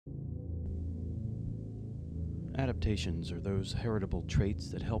Adaptations are those heritable traits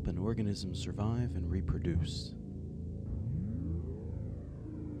that help an organism survive and reproduce.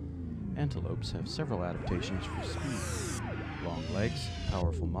 Antelopes have several adaptations for speed: long legs,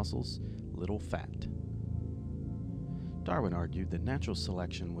 powerful muscles, little fat. Darwin argued that natural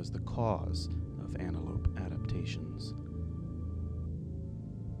selection was the cause of antelope adaptations.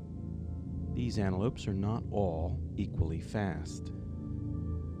 These antelopes are not all equally fast.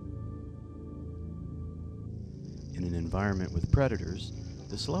 In an environment with predators,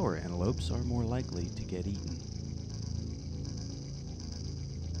 the slower antelopes are more likely to get eaten.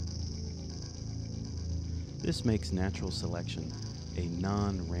 This makes natural selection a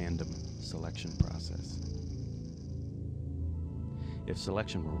non-random selection process. If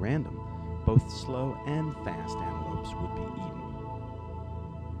selection were random, both slow and fast antelopes would be eaten.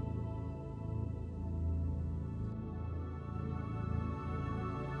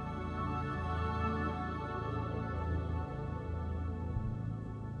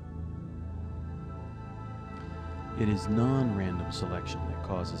 It is non-random selection that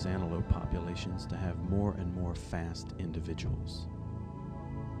causes antelope populations to have more and more fast individuals.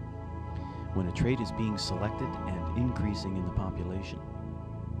 When a trait is being selected and increasing in the population,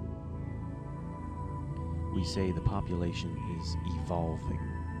 we say the population is evolving.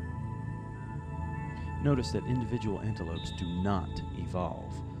 Notice that individual antelopes do not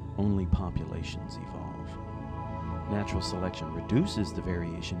evolve, only populations evolve. Natural selection reduces the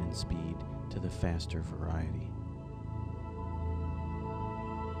variation in speed to the faster variety.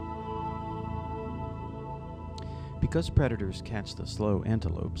 Because predators catch the slow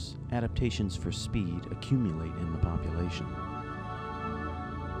antelopes, adaptations for speed accumulate in the population.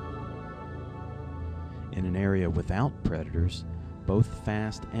 In an area without predators, both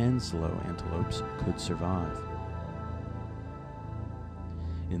fast and slow antelopes could survive.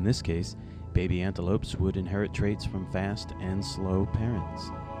 In this case, baby antelopes would inherit traits from fast and slow parents.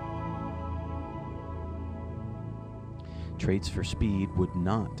 Traits for speed would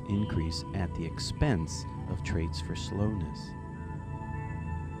not increase at the expense of traits for slowness.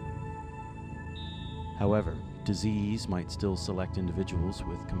 However, disease might still select individuals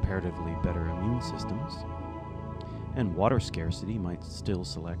with comparatively better immune systems, and water scarcity might still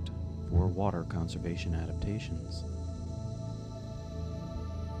select for water conservation adaptations.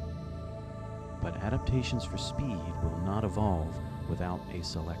 But adaptations for speed will not evolve without a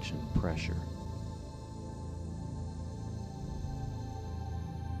selection pressure.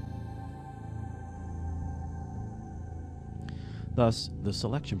 Thus, the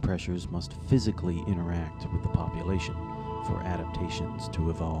selection pressures must physically interact with the population for adaptations to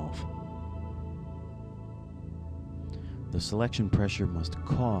evolve. The selection pressure must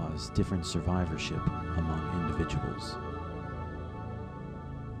cause different survivorship among individuals.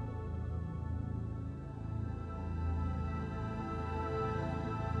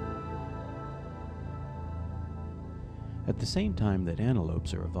 At the same time that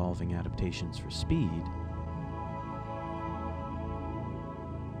antelopes are evolving adaptations for speed,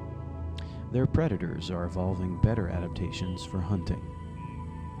 their predators are evolving better adaptations for hunting.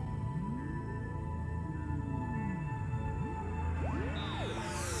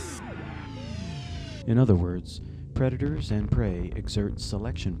 In other words, predators and prey exert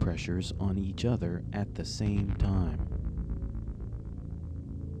selection pressures on each other at the same time.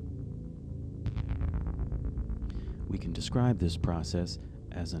 We can describe this process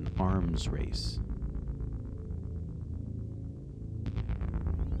as an arms race.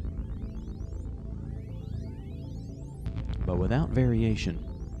 But without variation,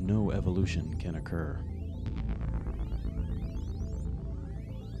 no evolution can occur.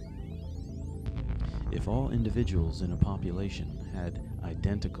 If all individuals in a population had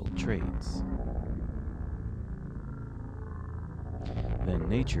identical traits, then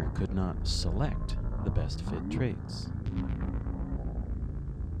nature could not select the best fit traits.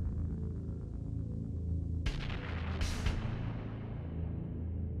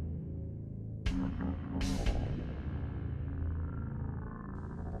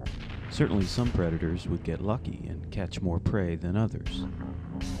 Certainly some predators would get lucky and catch more prey than others.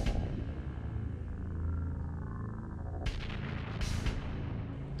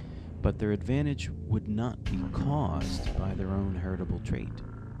 But their advantage would not be caused by their own heritable trait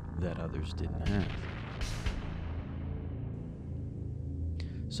that others didn't have.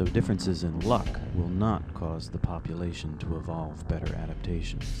 So differences in luck will not cause the population to evolve better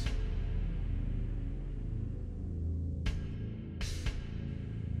adaptations.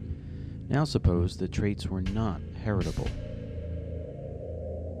 Now suppose that traits were not heritable.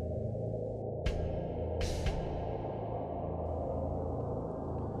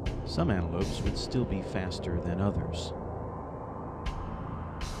 Some antelopes would still be faster than others,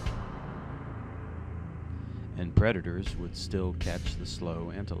 and predators would still catch the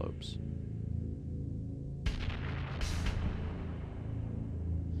slow antelopes.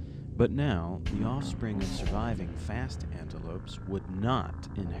 But now, the offspring of surviving fast antelopes would not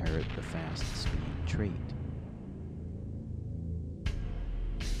inherit the fast speed trait.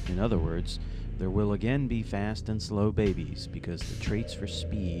 In other words, there will again be fast and slow babies because the traits for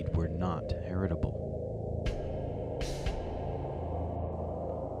speed were not heritable.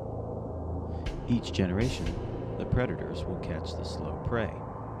 Each generation, the predators will catch the slow prey,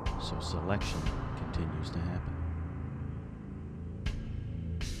 so selection continues to happen.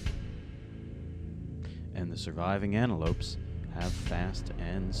 And the surviving antelopes have fast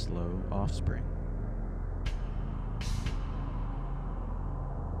and slow offspring.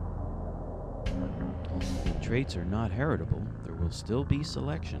 If traits are not heritable, there will still be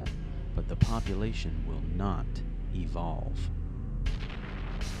selection, but the population will not evolve.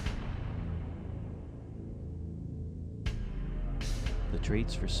 The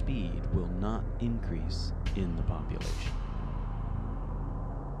traits for speed will not increase in the population.